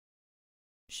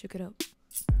Shook it up.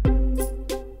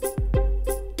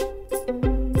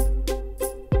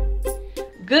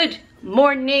 Good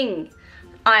morning.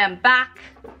 I am back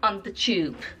on the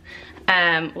tube.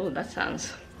 Oh, that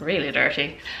sounds really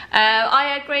dirty. I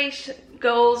had great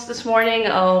goals this morning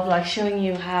of like showing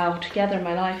you how together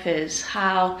my life is,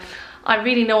 how I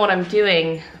really know what I'm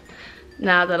doing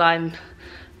now that I'm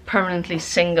permanently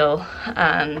single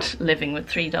and living with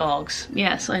 3 dogs.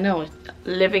 Yes, I know,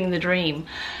 living the dream.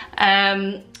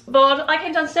 But I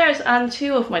came downstairs and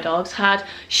 2 of my dogs had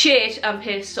shit and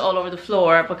pissed all over the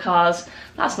floor because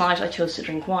last night I chose to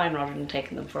drink wine rather than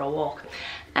taking them for a walk.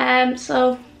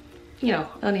 So, you know,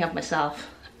 I only have myself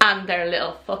and their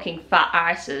little fucking fat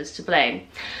arses to blame.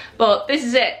 But this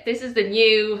is it. This is the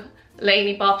new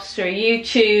Lainey Bopster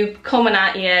YouTube coming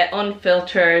at you,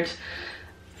 unfiltered,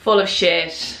 full of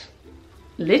shit.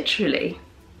 Literally.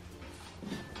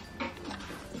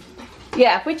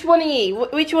 Yeah, which one of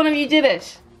you did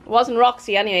it? It wasn't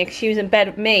Roxy anyway, because she was in bed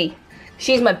with me.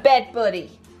 She's my bed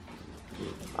buddy.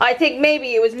 I think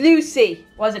maybe it was Lucy.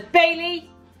 Was it Bailey?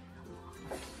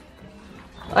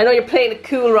 I know you're playing it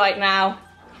cool right now.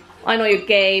 I know your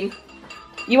game.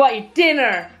 You want your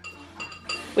dinner.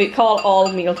 We call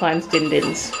all meal times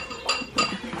din-dins.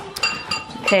 Yeah.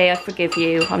 Okay, I forgive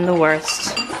you. I'm the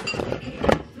worst.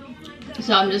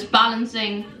 So I'm just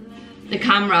balancing the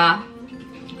camera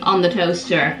on the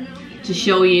toaster to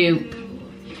show you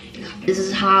this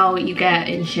is how you get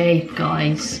in shape,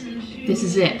 guys. This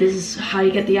is it. This is how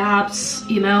you get the abs,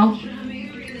 you know.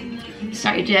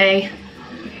 Start your day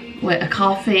with a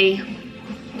coffee,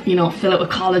 you know, fill it with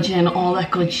collagen, all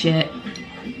that good shit.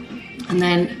 And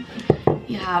then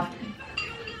you have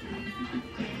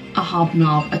a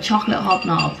hobnob, a chocolate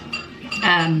hobnob.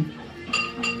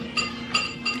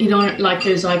 You don't, like,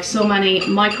 there's like so many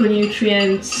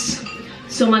micronutrients,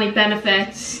 so many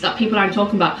benefits that people aren't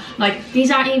talking about. Like,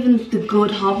 these aren't even the good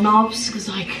hobnobs, because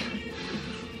like,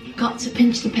 got to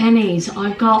pinch the pennies.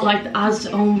 I've got like the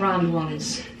Asda own brand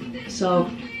ones. So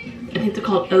I think they're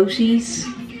called Oaties,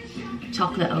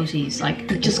 chocolate Oaties.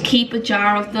 Like, just keep a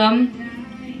jar of them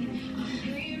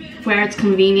where it's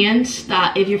convenient,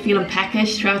 that if you're feeling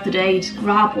peckish throughout the day, you just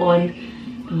grab one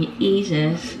and you eat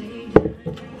it.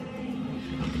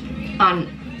 And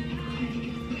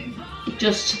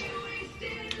just,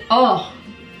 oh.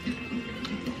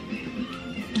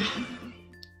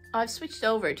 I've switched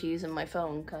over to using my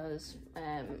phone because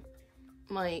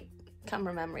my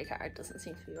camera memory card doesn't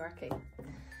seem to be working.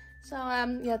 So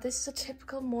yeah, this is a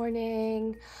typical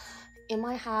morning in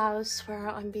my house where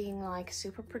I'm being like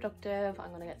super productive. I'm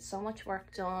gonna get so much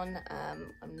work done.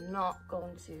 I'm not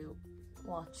going to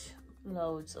watch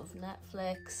loads of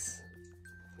Netflix.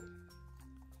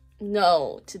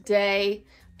 No, today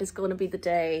is going to be the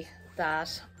day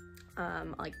that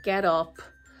I get up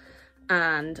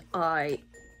and I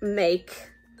make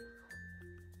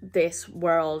this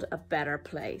world a better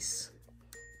place.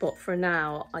 But for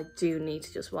now, I do need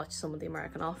to just watch some of The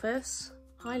American Office.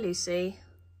 Hi, Lucy.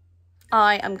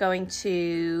 I am going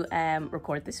to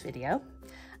record this video.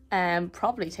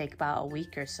 Probably take about a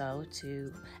week or so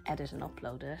to edit and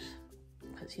upload it,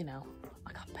 because, you know,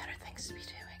 I got better things to be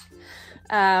doing.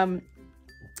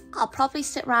 I'll probably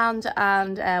sit around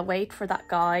and wait for that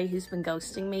guy who's been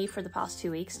ghosting me for the past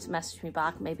 2 weeks to message me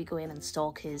back. Maybe go in and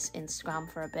stalk his Instagram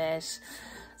for a bit,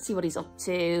 see what he's up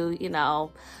to, you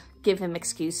know, give him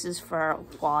excuses for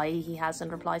why he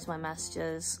hasn't replied to my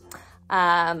messages.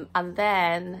 And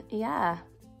then, yeah,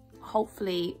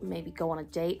 hopefully maybe go on a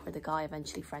date where the guy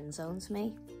eventually friend zones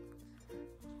me.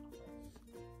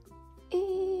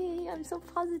 I'm so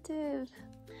positive.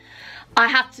 I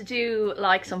had to do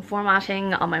like some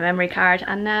formatting on my memory card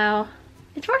and now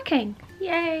it's working.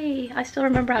 Yay! I still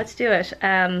remember how to do it.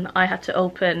 I had to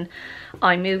open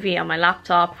iMovie on my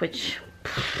laptop, which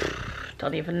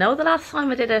don't even know the last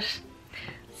time I did it.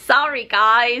 Sorry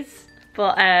guys,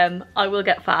 but I will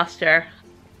get faster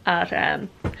at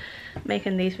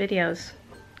making these videos.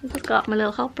 I've just got my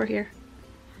little helper here.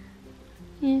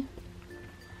 Yeah.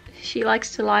 She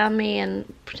likes to lie on me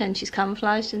and pretend she's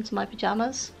camouflaged into my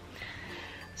pajamas.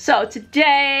 So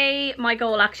today my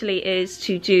goal actually is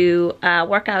to do a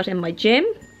workout in my gym.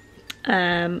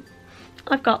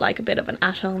 I've got like a bit of an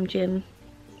at-home gym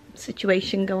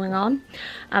situation going on,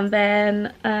 and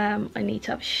then I need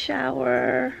to have a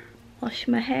shower, wash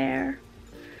my hair,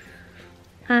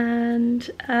 and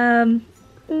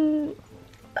you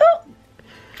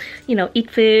know, eat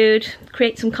food,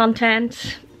 create some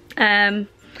content.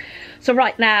 So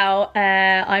right now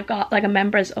I've got like a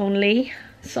members only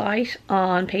site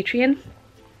on Patreon,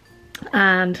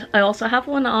 and I also have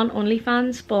one on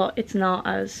OnlyFans, but it's not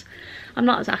as I'm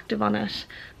not as active on it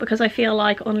because I feel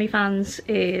like OnlyFans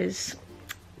is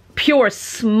pure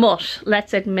smut.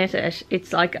 Let's admit it.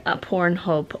 It's like a porn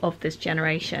hub of this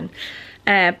generation.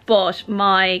 But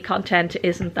my content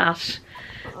isn't that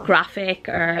graphic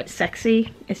or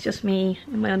sexy. It's just me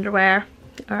in my underwear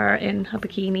or in a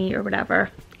bikini or whatever,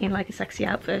 in like a sexy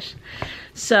outfit.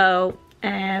 So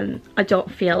I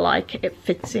don't feel like it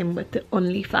fits in with the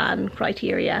OnlyFans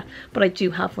criteria, but I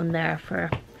do have one there for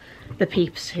the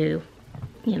peeps who,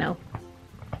 you know,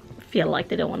 feel like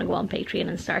they don't want to go on Patreon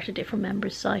and start a different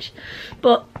members site.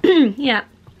 But yeah,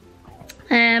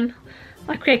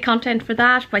 I create content for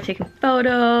that by taking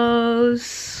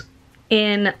photos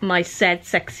in my said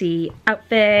sexy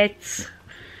outfits,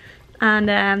 and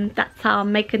that's how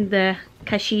I'm making the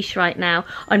cashish right now.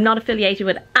 I'm not affiliated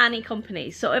with any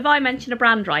company, so if I mention a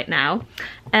brand right now,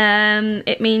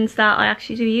 it means that I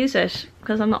actually do use it,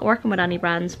 because I'm not working with any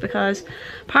brands, because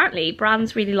apparently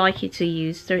brands really like you to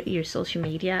use your social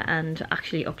media and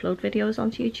actually upload videos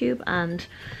onto YouTube, and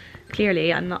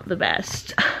clearly I'm not the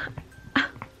best.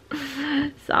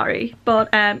 Sorry,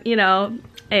 but you know,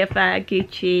 if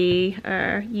Gucci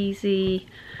or Yeezy,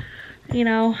 you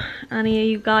know, any of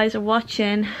you guys are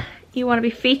watching, you want to be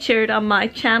featured on my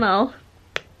channel,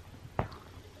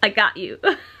 I got you.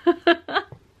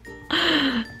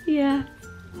 Yeah.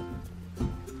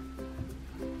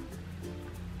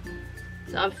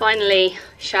 So I'm finally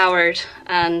showered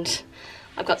and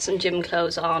I've got some gym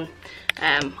clothes on.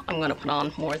 I'm gonna put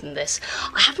on more than this.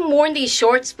 I haven't worn these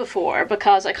shorts before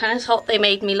because I kind of thought they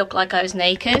made me look like I was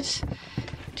naked.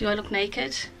 Do I look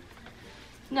naked?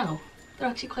 No, they're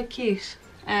actually quite cute.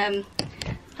 I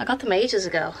got them ages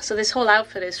ago. So this whole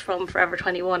outfit is from Forever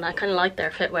 21. I kind of like their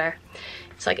footwear.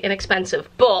 It's like inexpensive,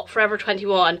 but Forever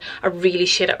 21 are really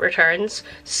shit at returns.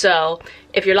 So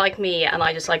if you're like me and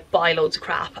I just like buy loads of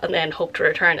crap and then hope to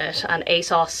return it, and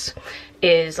ASOS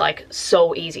is like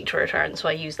so easy to return, so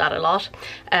I use that a lot.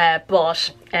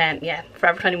 But yeah,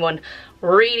 Forever 21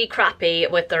 really crappy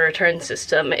with the return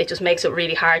system. It just makes it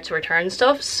really hard to return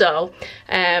stuff. So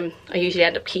I usually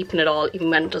end up keeping it all even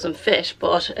when it doesn't fit.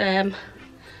 But yeah,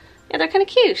 they're kind of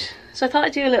cute. So I thought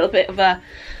I'd do a little bit of a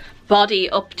body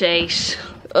update.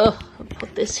 Oh, I'll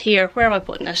put this here. Where am I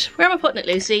putting it? Where am I putting it,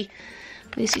 Lucy?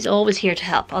 Lucy's always here to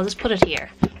help. I'll just put it here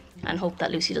and hope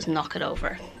that Lucy doesn't knock it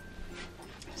over.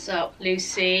 So,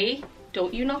 Lucy,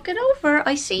 don't you knock it over.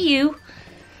 I see you.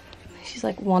 She's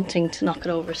like wanting to knock it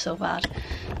over so bad.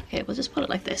 Okay, we'll just put it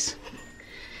like this.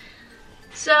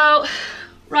 So,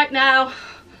 right now,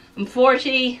 I'm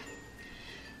 40.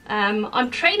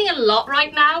 I'm training a lot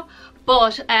right now,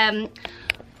 but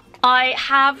I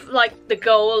have like the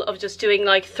goal of just doing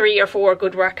like 3 or 4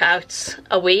 good workouts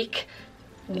a week.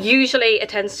 Usually it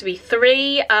tends to be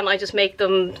 3 and I just make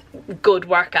them good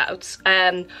workouts.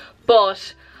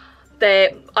 But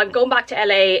I'm going back to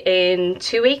LA in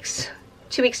 2 weeks.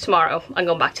 2 weeks tomorrow I'm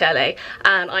going back to LA,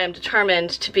 and I am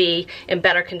determined to be in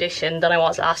better condition than I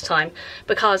was last time,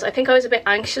 because I think I was a bit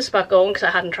anxious about going because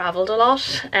I hadn't travelled a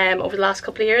lot over the last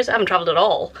couple of years. I haven't travelled at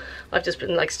all. I've just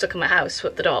been like stuck in my house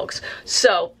with the dogs.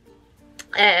 So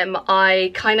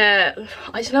I kind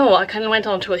of went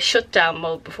on to a shutdown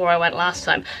mode before I went last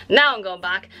time. Now I'm going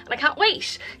back and I can't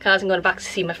wait, because I'm going back to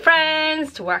see my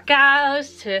friends, to work out,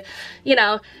 to, you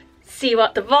know, see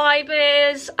what the vibe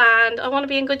is, and I want to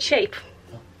be in good shape.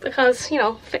 Because, you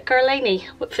know, fit girl Lainey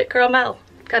with fit girl Mel.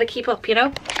 Gotta keep up, you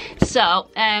know? So,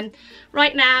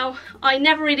 right now, I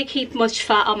never really keep much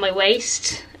fat on my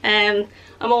waist. I'm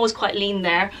always quite lean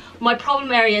there. My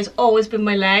problem area has always been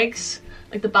my legs,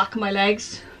 like the back of my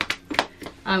legs.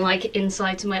 And like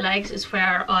insides of my legs is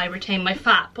where I retain my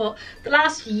fat. But the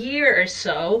last year or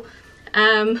so,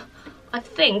 I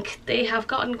think they have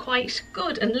gotten quite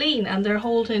good and lean, and they're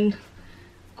holding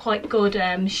quite good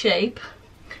shape.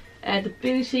 The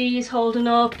booty is holding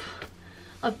up.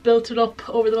 I've built it up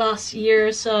over the last year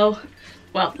or so.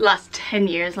 Well, last 10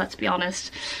 years, let's be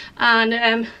honest.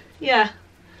 And yeah,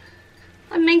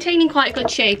 I'm maintaining quite a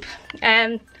good shape.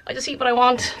 I just eat what I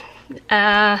want.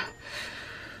 I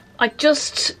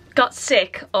just got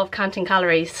sick of counting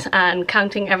calories and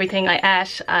counting everything I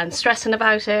ate and stressing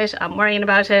about it and worrying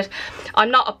about it.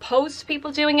 I'm not opposed to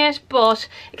people doing it, but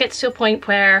it gets to a point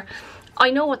where I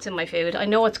know what's in my food, I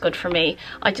know what's good for me.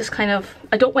 I just kind of,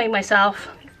 I don't weigh myself.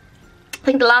 I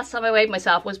think the last time I weighed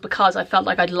myself was because I felt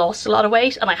like I'd lost a lot of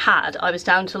weight, and I was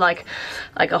down to like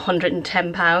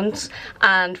 110 pounds,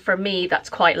 and for me that's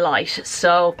quite light.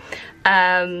 So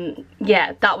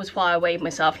yeah, that was why I weighed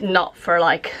myself, not for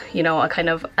like, you know, a kind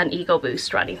of an ego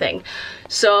boost or anything.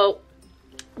 So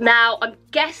now I'm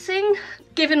guessing,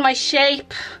 given my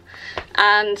shape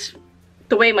and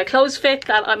the way my clothes fit,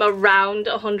 that I'm around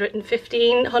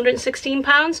 116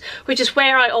 pounds, which is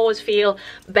where I always feel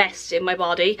best in my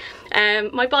body.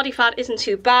 My body fat isn't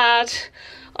too bad.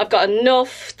 I've got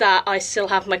enough that I still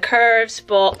have my curves,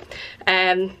 but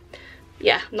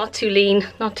yeah, not too lean,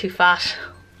 not too fat,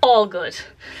 all good.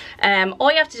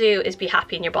 All you have to do is be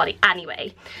happy in your body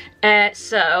anyway.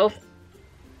 So,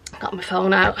 got my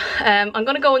phone out. I'm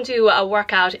gonna go and do a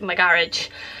workout in my garage.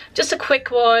 Just a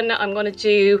quick one. I'm gonna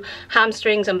do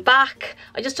hamstrings and back.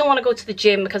 I just don't wanna go to the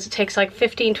gym because it takes like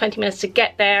 15-20 minutes to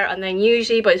get there, and then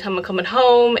usually by the time I'm coming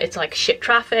home, it's like shit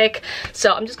traffic.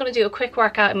 So I'm just gonna do a quick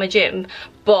workout in my gym,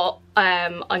 but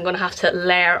I'm gonna have to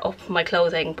layer up my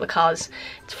clothing because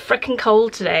it's freaking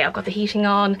cold today. I've got the heating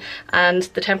on and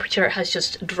the temperature has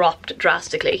just dropped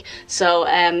drastically. So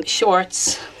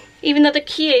shorts, even though they're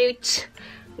cute,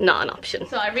 not an option.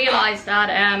 So I realised that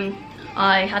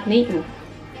I hadn't eaten.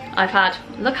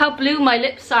 Look how blue my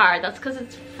lips are. That's because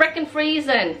it's freaking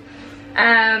freezing.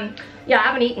 Yeah, I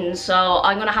haven't eaten, so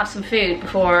I'm gonna have some food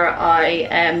before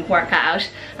I work out.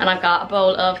 And I've got a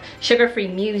bowl of sugar-free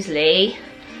muesli,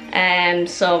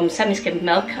 some semi-skimmed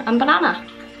milk and banana.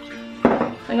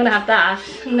 I'm gonna have that,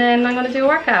 and then I'm gonna do a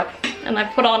workout. And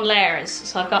I've put on layers,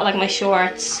 so I've got like my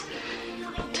shorts,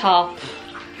 top,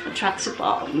 and tracksuit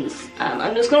bottoms.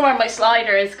 I'm just gonna wear my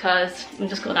sliders because I'm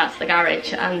just going out to the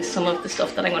garage, and some of the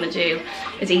stuff that I'm gonna do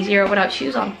is easier without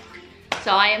shoes on.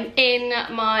 So I am in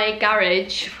my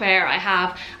garage where I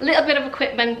have a little bit of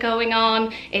equipment going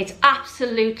on. It's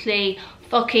absolutely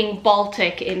fucking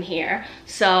Baltic in here.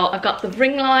 So I've got the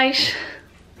ring light,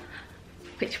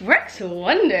 which works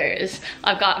wonders.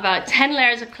 I've got about 10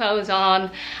 layers of clothes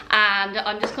on, and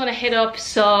I'm just gonna hit up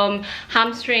some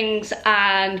hamstrings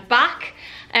and back.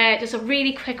 Just a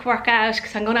really quick workout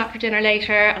because I'm going out for dinner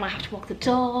later and I have to walk the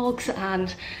dogs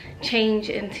and change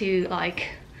into like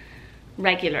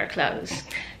regular clothes.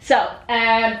 So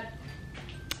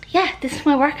yeah, this is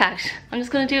my workout. I'm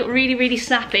just going to do it really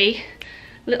snappy,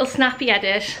 little snappy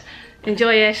edit,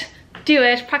 enjoy it, do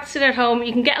it, practice it at home.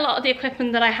 You can get a lot of the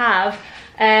equipment that I have,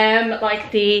 like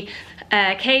the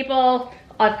cable.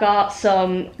 I've got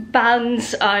some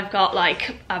bands, I've got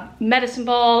like a medicine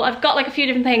ball, I've got like a few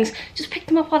different things. Just pick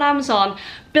them up on Amazon,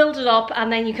 build it up,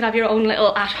 and then you can have your own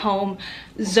little at-home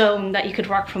zone that you could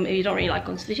work from if you don't really like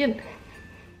going to the gym.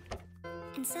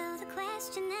 And so the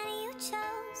question that you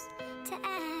chose to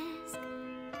ask,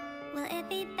 will it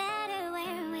be better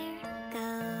where we're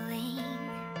going?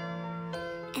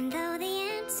 And though the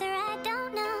answer I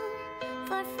don't know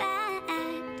for a fact,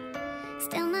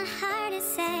 still my heart is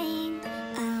saying,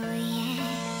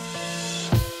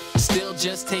 still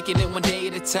just taking it one day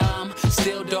at a time.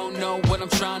 Still don't know what I'm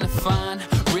trying to find.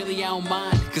 Really I don't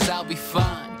mind, cause I'll be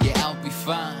fine. Yeah, I'll be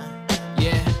fine.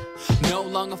 Yeah, no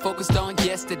longer focused on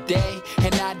yesterday,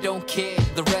 and I don't care,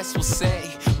 the rest will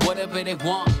say whatever they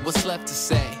want. What's left to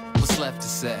say? What's left to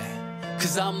say?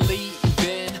 Cause I'm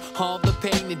leaving all the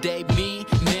pain today,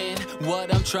 meaning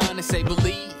what I'm trying to say.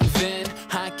 Believing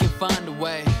I can find a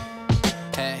way.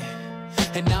 Hey,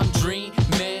 and I'm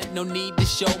dreaming, no need to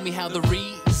show me how the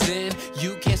reason.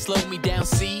 You can't slow me down,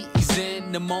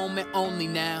 season the moment only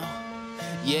now.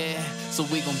 Yeah, so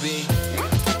we gon' be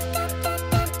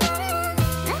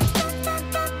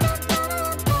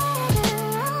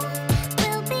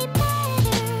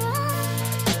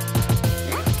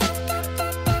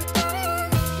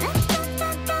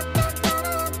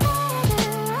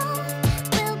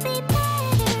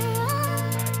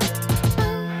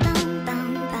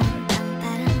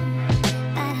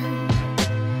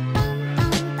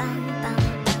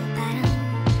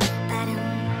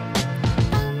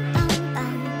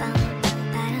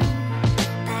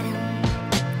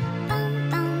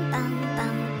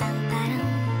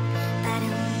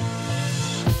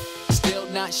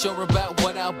sure about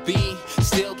what I'll be.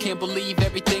 Still can't believe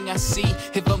everything I see.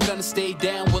 If I'm gonna stay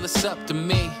down, well, it's up to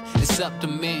me. It's up to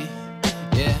me.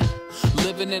 Yeah,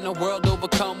 living in a world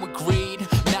overcome with greed.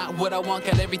 Not what I want,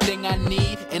 got everything I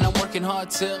need, and I'm working hard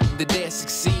till the day I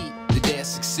succeed. The day I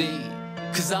succeed.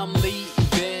 Cause I'm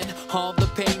leaving all the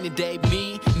pain today,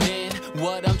 meaning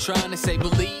what I'm trying to say.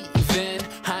 Believing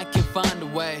I can find a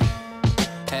way.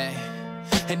 Hey,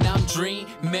 and I'm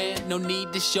dreaming, no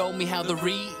need to show me how the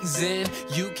reason.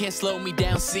 You can't slow me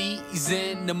down,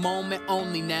 season the moment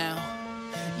only now.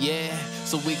 Yeah,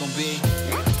 so we gon' be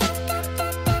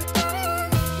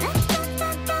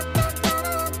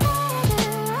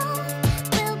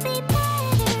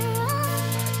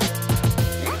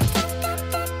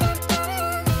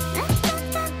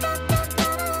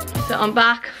So I'm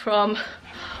back from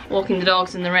walking the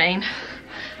dogs in the rain,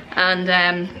 and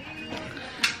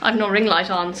I've no ring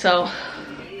light on, so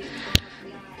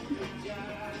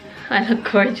I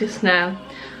look gorgeous now.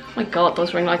 Oh my god,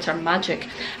 those ring lights are magic.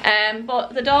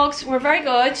 But the dogs were very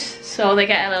good, so they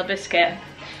get a little biscuit.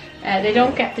 They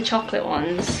don't get the chocolate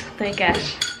ones, they get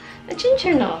a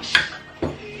ginger nut.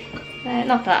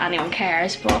 Not that anyone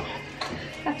cares, but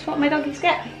that's what my doggies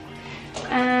get.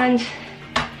 And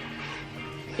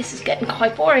this is getting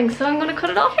quite boring, so I'm gonna cut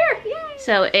it off here. Yay.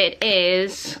 So it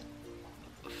is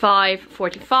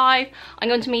 5:45. I'm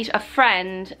going to meet a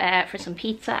friend for some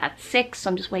pizza at 6, so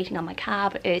I'm just waiting on my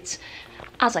cab. It's,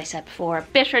 as I said before,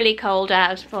 bitterly cold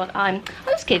out, but I'll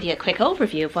just give you a quick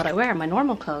overview of what I wear in my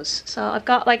normal clothes. So I've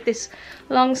got like this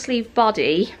long sleeve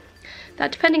body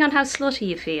that, depending on how slutty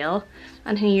you feel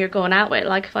and who you're going out with,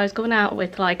 like if I was going out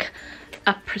with like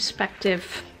a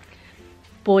prospective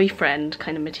boyfriend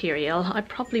kind of material, I'd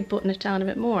probably button it down a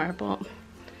bit more, but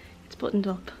it's buttoned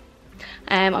up.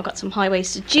 I've got some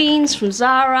high-waisted jeans from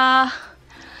Zara.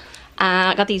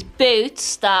 I got these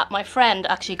boots that my friend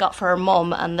actually got for her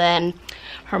mum, and then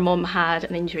her mum had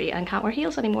an injury and can't wear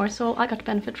heels anymore, so I got to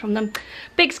benefit from them.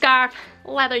 Big scarf,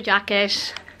 leather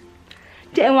jacket.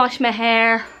 Didn't wash my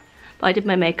hair, but I did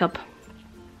my makeup.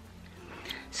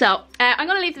 So I'm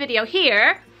going to leave the video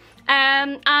here,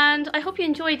 and I hope you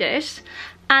enjoyed it.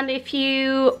 And if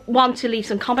you want to leave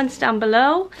some comments down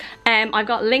below, I've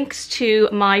got links to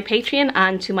my Patreon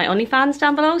and to my OnlyFans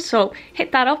down below, so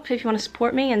hit that up if you want to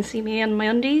support me and see me in my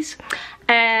undies.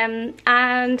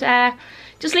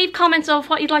 Just leave comments of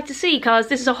what you'd like to see, because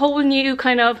this is a whole new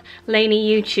kind of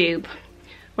Lainey YouTube.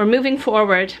 We're moving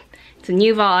forward. It's a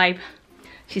new vibe.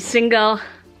 She's single.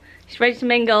 She's ready to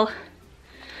mingle.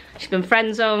 She's been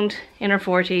friend-zoned in her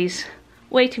 40s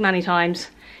way too many times.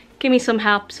 Give me some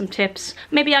help, some tips.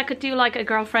 Maybe I could do like a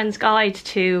girlfriend's guide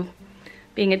to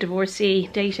being a divorcee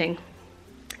dating.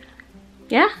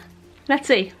 Yeah? Let's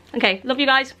see. Okay, love you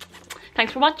guys.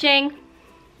 Thanks for watching.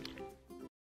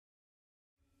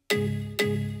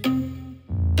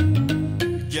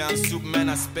 Yeah, I'm Superman,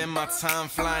 I spend my time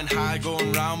flying high,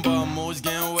 going round, but I'm always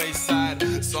getting wayside.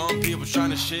 Some people trying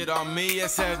to shit on me, I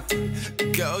said,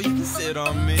 girl, you can sit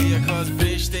on me, cause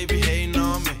bitch, they be hating on